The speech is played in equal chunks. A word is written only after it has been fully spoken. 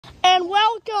And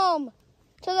welcome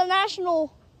to the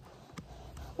National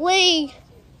League.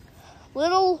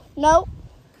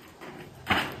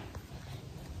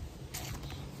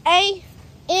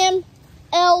 AMLEW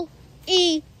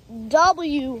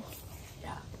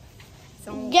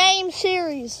game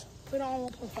series. Put it on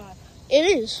 1.5. It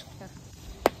is.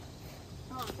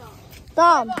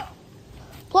 Thumb.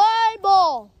 Play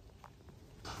ball.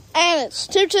 And it's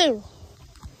 2-2.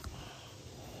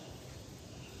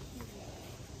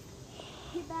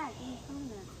 Get back.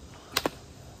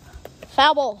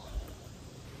 Foul ball.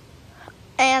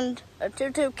 And a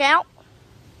 2-2 count.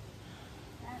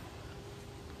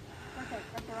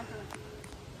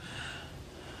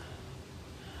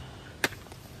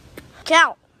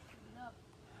 Count.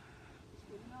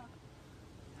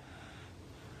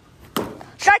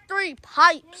 Strike 3,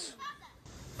 pipes.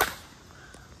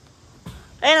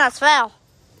 And that's foul.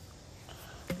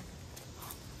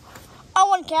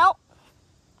 0-1 count.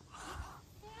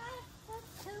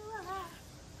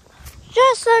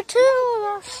 Just the two of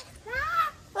us.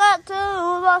 The two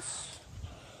of us.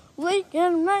 We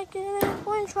can make it if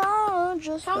we try.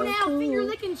 Just the Toenail, two. finger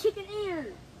licking chicken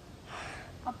ear.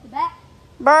 Up the back.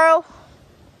 Burrow.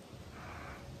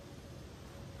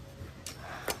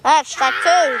 That's strike 2.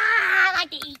 I like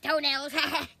to eat toenails.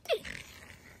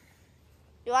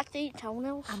 You like to eat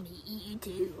toenails? I'm going to eat you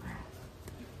too.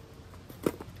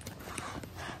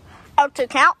 0-2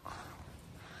 count.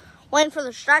 Waiting for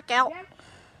the strikeout.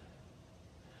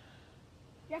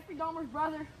 Jeffrey Dahmer's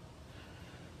brother.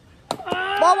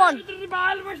 Ball one. The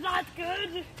ball was not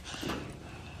good.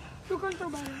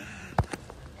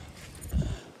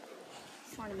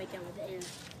 Trying to make out with the air.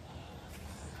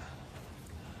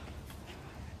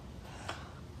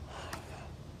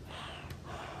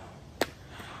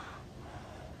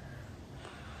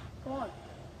 Come on.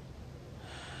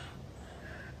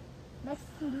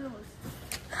 Mexican gorillas.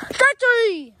 Strike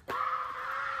 3.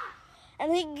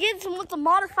 And he gets him with the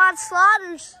modified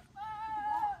sliders.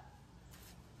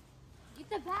 Get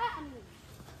the bat.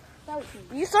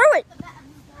 You threw it.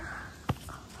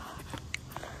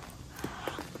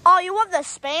 Oh, you want the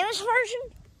Spanish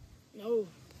version? No.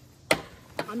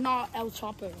 I'm not El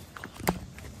Chapo.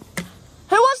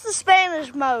 Who wants the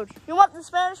Spanish mode? You want the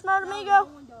Spanish mode, amigo? No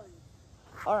one does.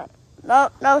 All right.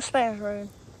 No Spanish version.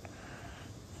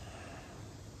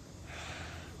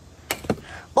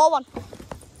 Ball one.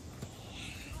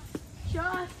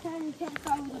 Just can't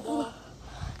throw the ball.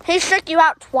 He struck you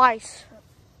out twice.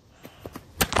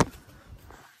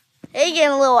 He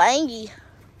getting a little angry.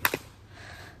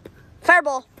 Fair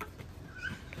ball.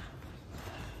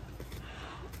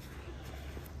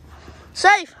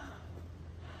 Safe.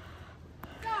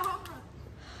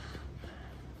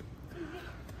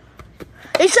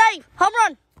 He's safe. Home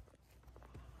run.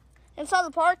 Inside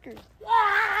the Parker.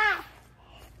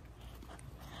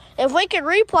 If we could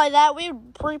replay that, we'd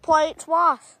replay it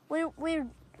twice. We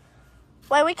can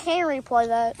replay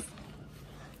that.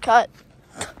 Cut.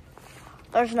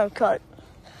 There's no cut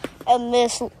in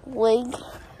this league.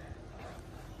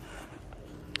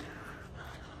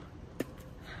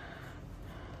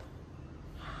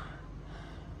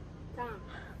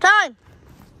 Time.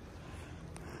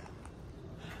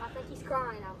 I think he's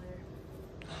crying out there.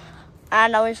 I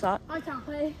know he's not. I can't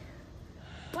play.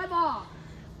 Play ball.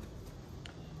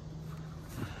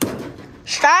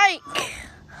 Strike.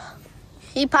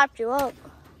 He popped you up.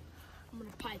 I'm going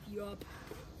to pipe you up.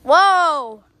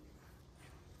 Whoa.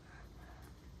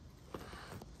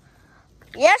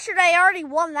 Yesterday, I already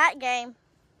won that game.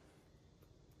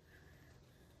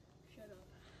 Shut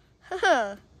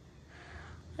up.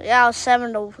 Yeah, I was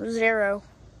 7-0.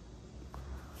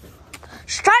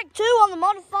 Strike 2 on the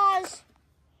modifies.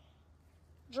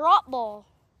 Drop ball.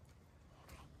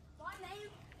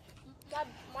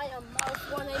 My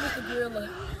one name is the Gorilla.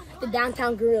 The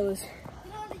Downtown Gorillas.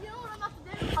 You know what I'm about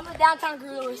to do? I'm the Downtown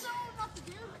Gorillas.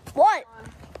 What?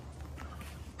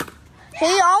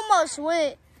 He almost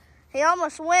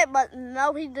went, but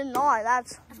no, he did not.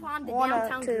 That's why I'm the 1 or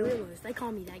Downtown 2. Gorillas. They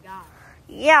call me that guy.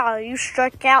 Yeah, you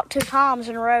struck out 2 times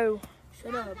in a row.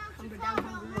 Shut up. I'm the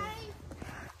Downtown Gorillas.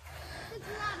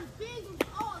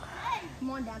 Come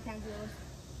on, Downtown Gorillas.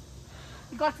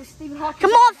 You got the Stephen Hawking.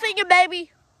 Come on, finger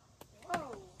baby.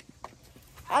 Whoa.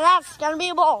 And that's going to be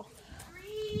a ball.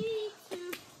 3,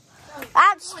 2.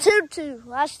 That's 2-2.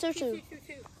 That's 2-2.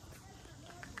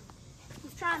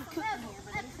 He's trying to cook me here,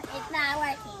 but it's not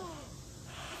working.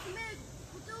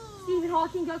 Stephen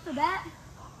Hawking goes for that.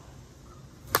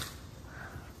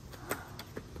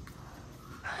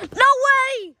 No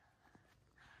way!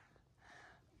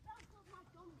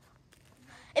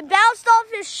 It bounced off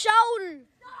his shoulder.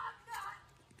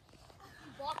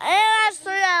 And that's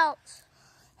 3 out.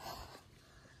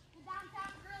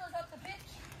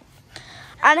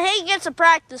 And he gets a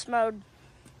practice mode.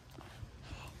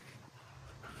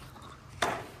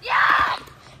 Yeah!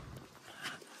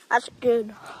 That's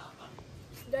good.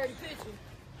 Dirty pitcher.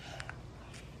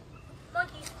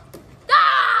 Monkeys.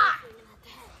 Ah!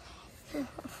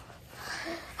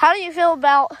 How do you feel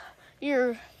about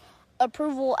your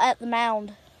approval at the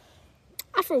mound?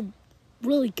 I feel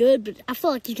really good, but I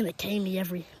feel like he's gonna cane me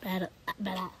every bat.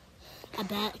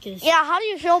 Cause Yeah, how do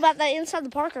you feel about that inside the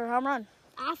Parker home run?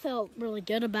 I felt really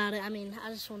good about it. I mean, I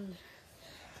just want to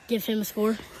give him a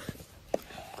score.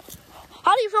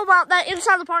 How do you feel about that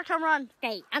inside the park home run?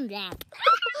 Hey, I'm down.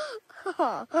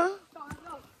 And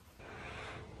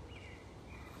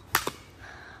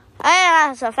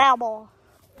that's a foul ball.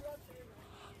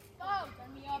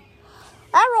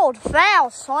 That rolled foul,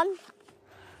 son.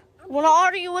 When I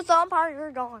argue with the umpire,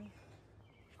 you're gone.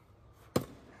 And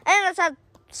that's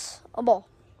a ball.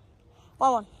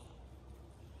 1-1.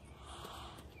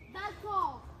 Bad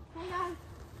call. Hang on.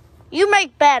 You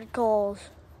make bad calls.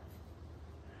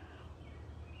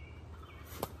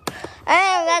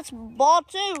 And that's ball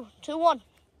 2. 2-1.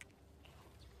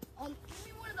 Give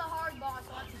me one of the hard balls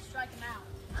so I can strike him out.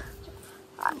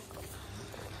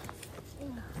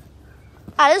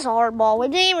 That is a hard ball. We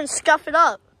didn't even scuff it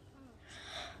up.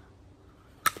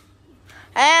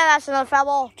 And that's another foul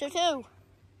ball. 2-2. Fred,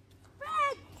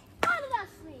 what did I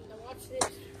see? Now watch this.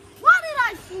 What did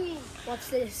I see? Watch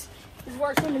this. His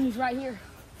worst enemy's right here.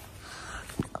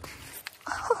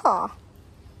 Huh.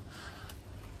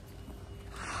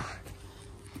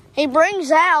 He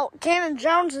brings out Cannon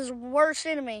Jones' worst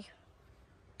enemy.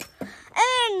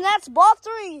 And that's ball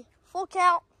 3. Full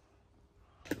count.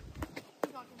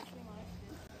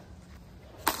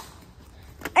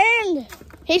 And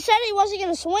he said he wasn't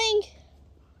going to swing.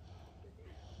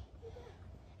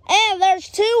 And there's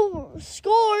 2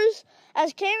 scores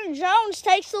as Cannon Jones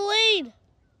takes the lead.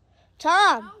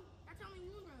 Time.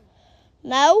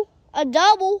 No, a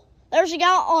double. There's a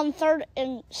guy on third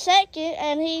and second,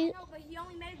 and he... No, but he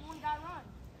only made one guy run.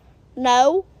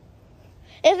 No.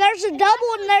 If there's a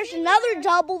double and there's another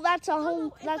double, that's a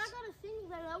home. If That's I got a single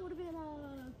there, that would have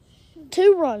been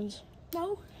 2 runs.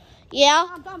 No. Yeah.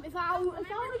 I'm dumb. If I would have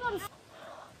got a...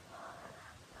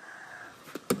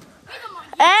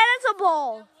 And it's a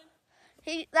ball.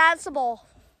 That's a ball.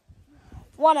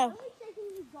 1-0.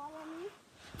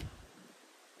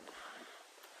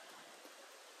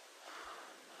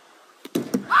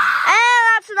 And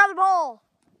that's another ball.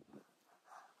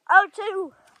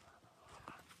 0-2.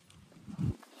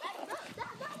 That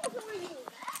wasn't where you was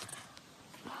at.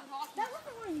 That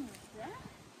wasn't where you was at.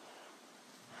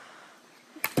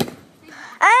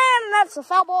 And that's a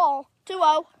foul ball.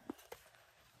 2-0.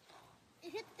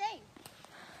 It hit the thing.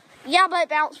 Yeah, but it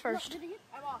bounced first. Did it hit?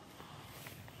 I lost.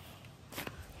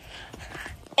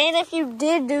 And if you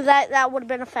did do that, that would have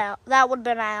been a foul. That would have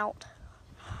been out.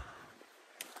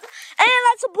 And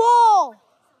that's a ball.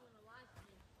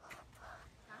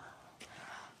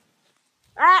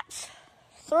 That's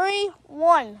 3-1.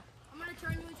 I'm going to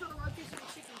turn you into a rotisserie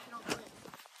chicken if you don't quit.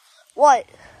 What?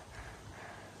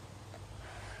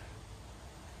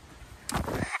 And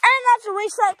that's a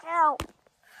reset count.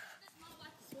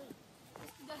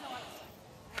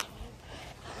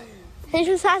 He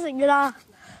just has a good eye.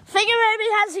 Finger baby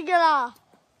has a good eye.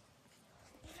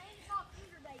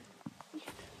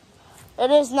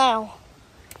 It is now.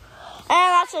 And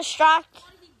that's a strike.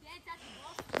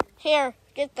 Here,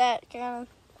 get that, Cannon.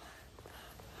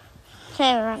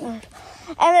 Cannon right there.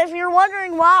 And if you're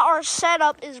wondering why our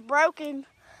setup is broken,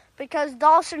 because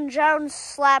Dawson Jones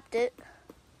slapped it.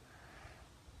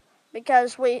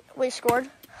 Because we scored.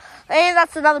 And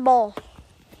that's another ball.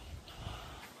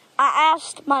 I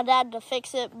asked my dad to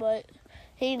fix it, but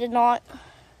he did not.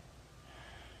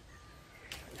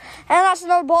 And that's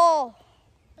another ball.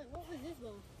 Hey, what was this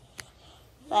ball?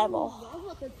 That ball. I was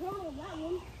about to turn on that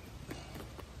one.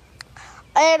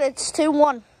 And it's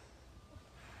 2-1.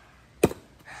 And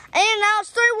now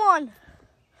it's 3-1.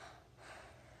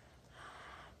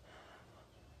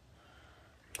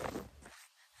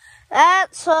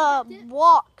 That's a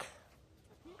walk.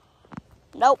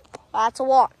 Nope, that's a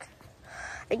walk.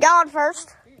 It got on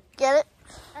first. Get it?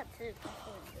 That's it.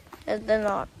 It did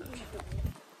not.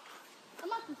 I'm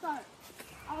about to start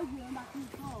arguing about these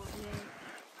calls, man.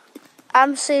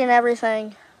 I'm seeing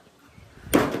everything.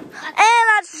 And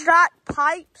that's strike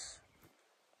pipes.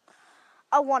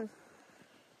 A 1.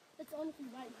 That's honestly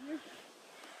right here.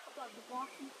 I've got the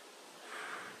boxing.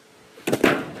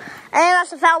 And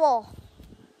that's a foul ball.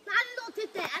 I did not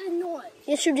tip that. I didn't know it.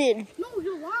 Yes, you did. No,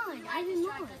 you're lying. I didn't know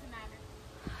it.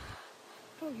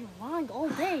 Oh, you're lying all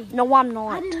day. No, I'm I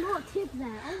not. did not tip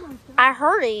that. Oh my God. I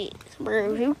heard it.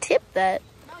 Bro, who tipped that?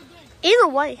 Either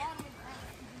way.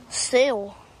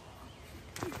 Still.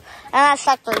 And that's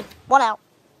strike 3. 1 out.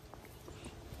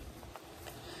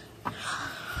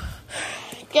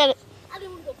 Get it. I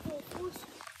didn't want to go full force.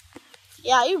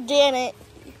 Yeah, you did it.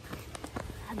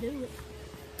 I do it.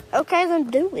 Okay, then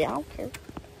do it. I don't care.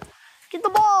 Get the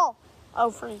ball. Oh,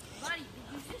 free. Buddy, did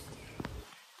you just...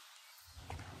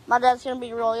 My dad's going to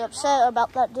be really upset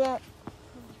about that dent.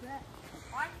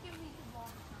 Why give me the ball?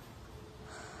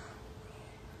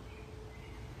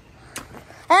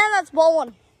 And that's ball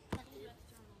 1.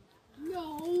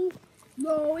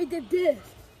 No, it did this.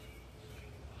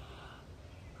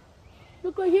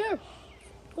 Look right here.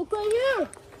 Look right here.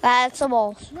 That's a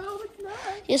ball. No, it's not.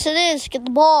 Yes, it is. Get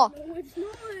the ball. No, it's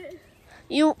not.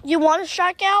 You want to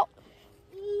strike out?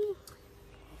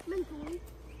 Mentally.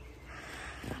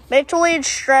 Mentally and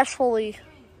stressfully.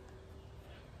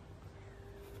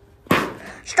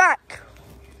 Strike.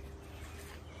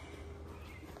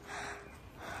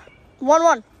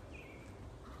 1-1.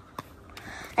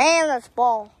 And that's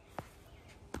ball.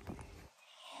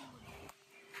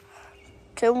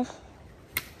 2.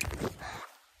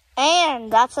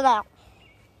 And that's an out.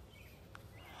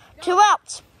 2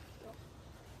 outs.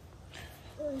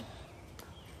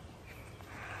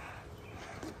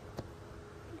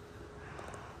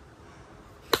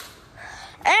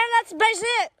 And that's base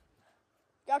hit.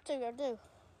 Go 2.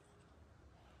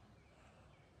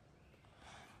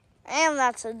 And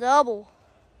that's a double.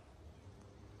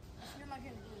 You're not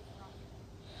going to do it.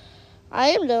 I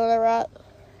am doing it right.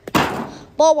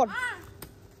 Ball 1.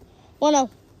 1-0.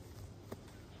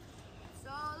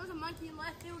 So there's a monkey in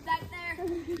left field back there.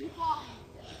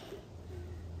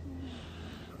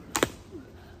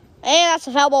 And that's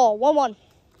a foul ball. 1-1.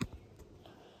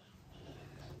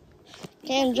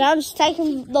 Cam Jones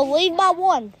taking the lead by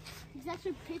 1. He's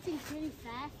actually pitching pretty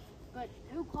fast, but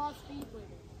who calls speed limit?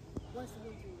 What's the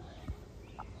good thing?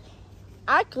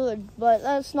 I could, but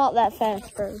that's not that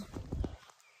fast, bro.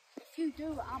 If you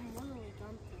do, I'm literally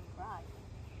going to cry.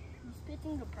 He's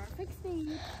pitching the perfect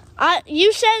speed.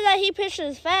 You said that he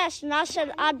pitches fast, and I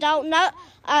said I don't know.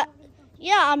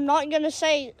 Yeah, I'm not going to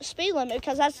say speed limit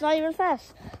because that's not even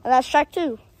fast. And that's strike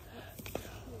 2.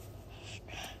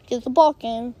 Get the ball,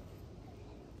 Cam.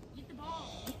 Get the ball.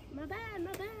 My bad.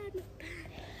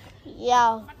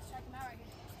 Yeah. I'm about to strike him out right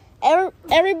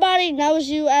here. Everybody knows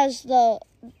you as the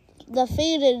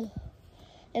defeated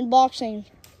in boxing.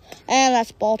 And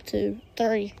that's ball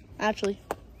 3, actually.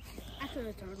 I could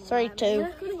have turned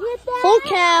 3-2. Full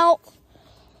count.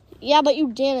 Yeah, but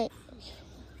you didn't.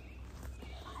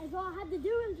 All I had to do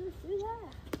is just do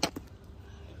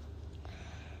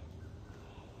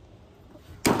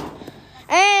that.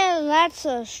 And that's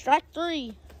a strike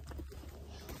 3.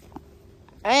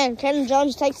 And Ken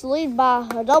Jones takes the lead by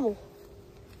a double.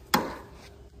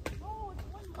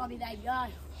 I'll be that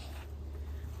guy.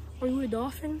 Are you a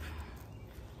dolphin?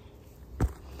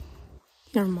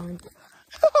 Never mind.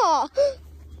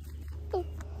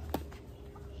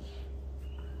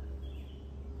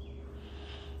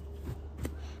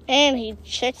 And he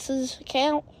checks his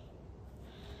account.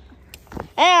 And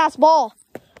that's ball.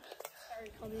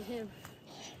 Sorry, call me him.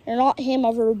 You're not him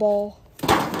over the ball.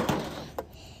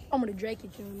 I'm gonna Drake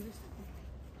it to him this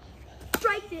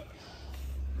time. Striked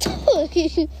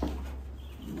it.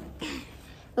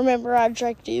 Remember, I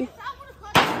draked you.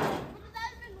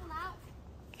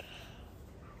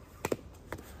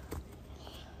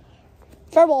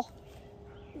 Fair ball.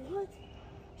 What?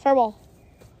 Fair ball.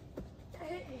 That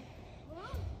hit me.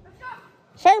 Let's go.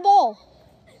 Fair ball.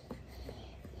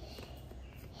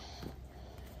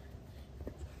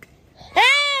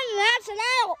 And that's an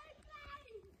out.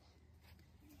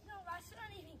 No, I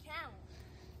shouldn't even count.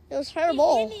 It was fair He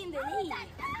ball. hit me in the knee.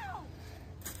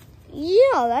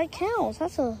 Yeah, that counts.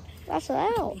 That's an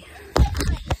out.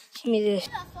 Give me this.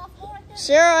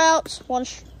 0 outs, one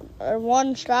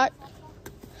strike.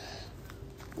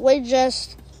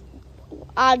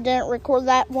 I didn't record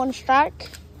that 1 strike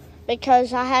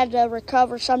because I had to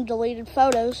recover some deleted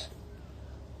photos.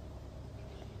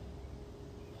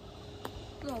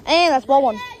 And that's ball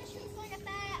 1.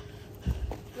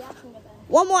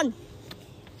 1-1.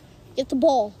 Get the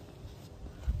ball.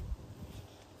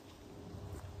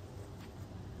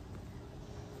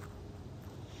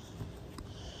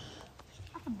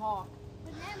 That's a ball.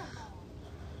 Banana ball.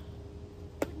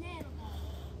 Banana ball.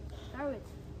 Throw it.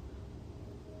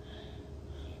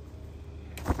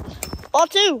 Ball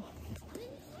 2.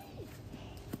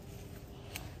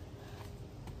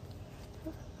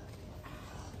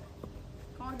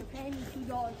 Carter, pay me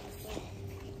 $2.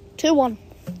 2-1.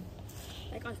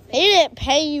 Like I said. He didn't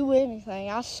pay you anything.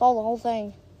 I saw the whole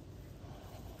thing.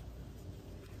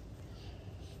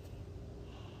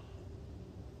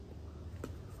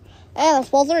 And that's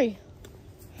ball 3.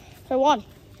 For 1.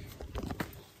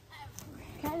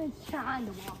 Cannon's trying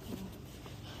to walk in.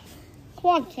 Come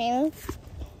on, Cannon.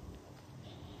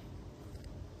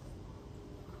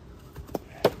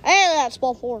 And that's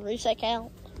ball 4. Reset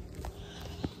count.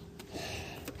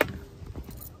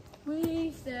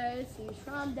 Researchers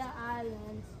from the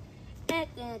islands.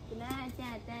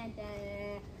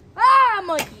 Ah,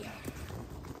 monkey.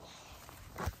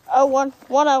 0-1.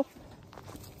 1-0.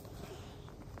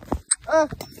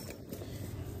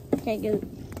 Can't get it.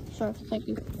 Sorry, thank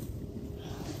you.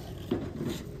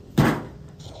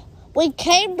 We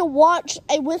came to watch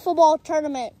a wiffle ball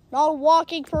tournament, not a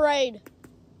walking parade.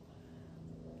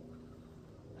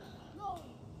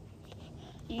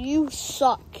 You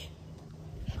suck.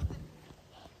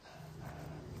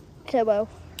 Kibbo.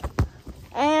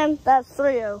 And that's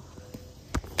 3-0.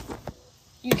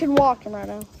 You can walk him right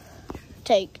now.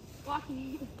 Take. Walk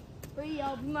me. Free,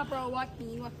 y'all. Be my bro. Walk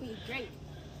me. Great.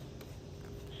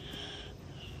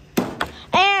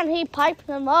 And he piped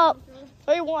him up.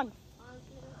 3-1.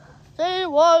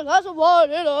 3-1. That's a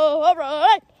 1. All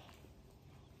right.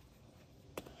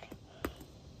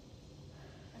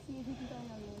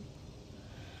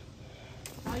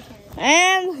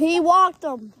 And he walked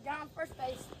him. Got on first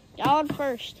base. Got on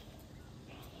first.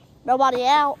 Nobody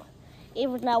out.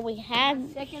 Even though we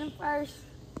had Second and first.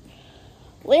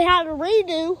 We had a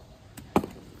redo.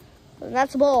 And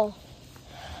that's a ball.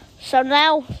 So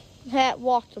now that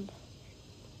walked him.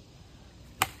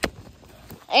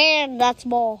 And that's a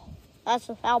ball. That's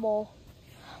a foul ball.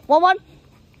 1-1.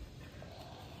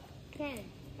 Cannon.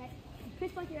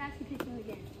 Pitch like you're actually pitching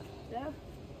again. So?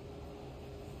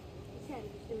 Cannon,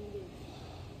 just doing good.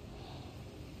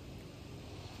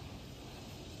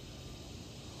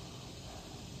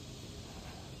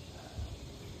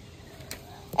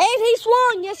 And he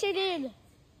swung. Yes, he did. No,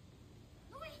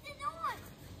 he did not.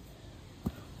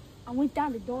 I went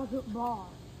down the dog hook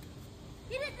ball.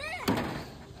 He did that.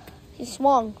 He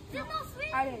swung. Did not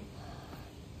swing. I did.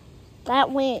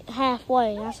 That went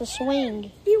halfway. That's a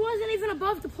swing. He wasn't even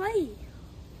above the plate.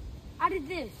 I did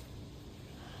this.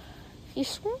 He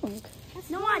swung.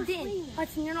 No, I didn't.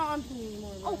 Hudson, you're not on me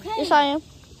anymore. Bro. Okay. Yes, I am.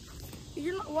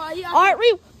 You're not. Well, yeah. All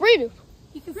right, redo.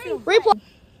 You can film. Replay.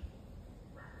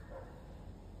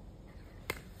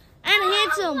 And it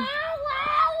hits him.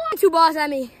 Two balls at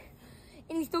me,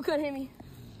 and he still couldn't hit me.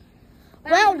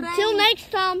 Well, till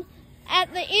next time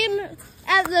at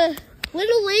the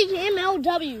Little League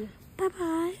MLW. Bye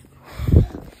bye.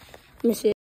 Miss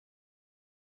it.